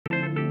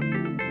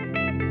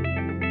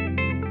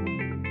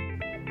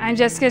I'm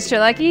Jessica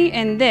Strzelecki,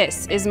 and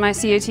this is my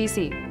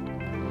COTC.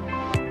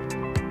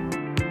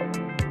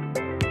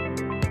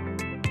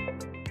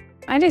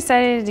 I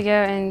decided to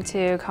go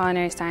into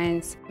culinary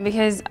science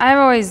because I've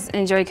always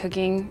enjoyed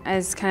cooking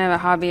as kind of a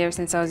hobby ever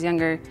since I was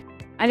younger.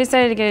 I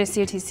decided to go to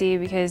COTC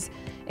because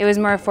it was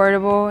more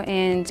affordable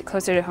and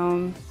closer to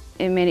home.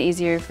 It made it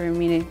easier for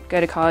me to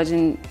go to college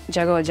and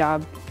juggle a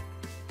job.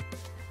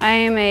 I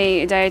am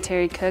a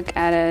dietary cook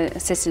at an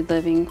assisted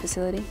living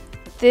facility.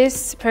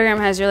 This program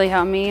has really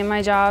helped me in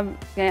my job.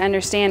 I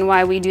understand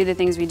why we do the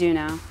things we do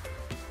now.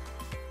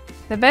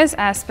 The best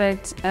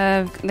aspect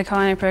of the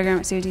culinary program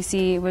at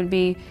COTC would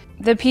be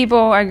the people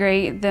are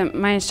great.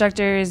 My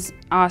instructor is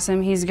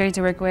awesome. He's great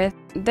to work with.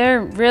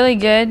 They're really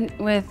good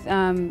with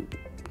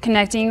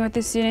connecting with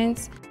the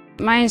students.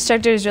 My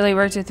instructors really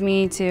worked with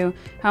me to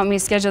help me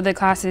schedule the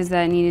classes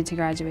that I needed to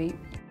graduate.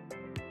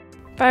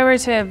 If I were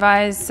to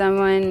advise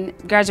someone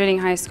graduating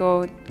high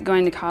school,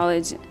 going to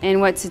college,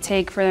 and what to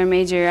take for their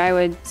major, I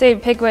would say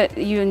pick what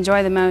you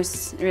enjoy the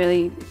most,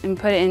 really, and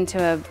put it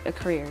into a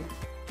career.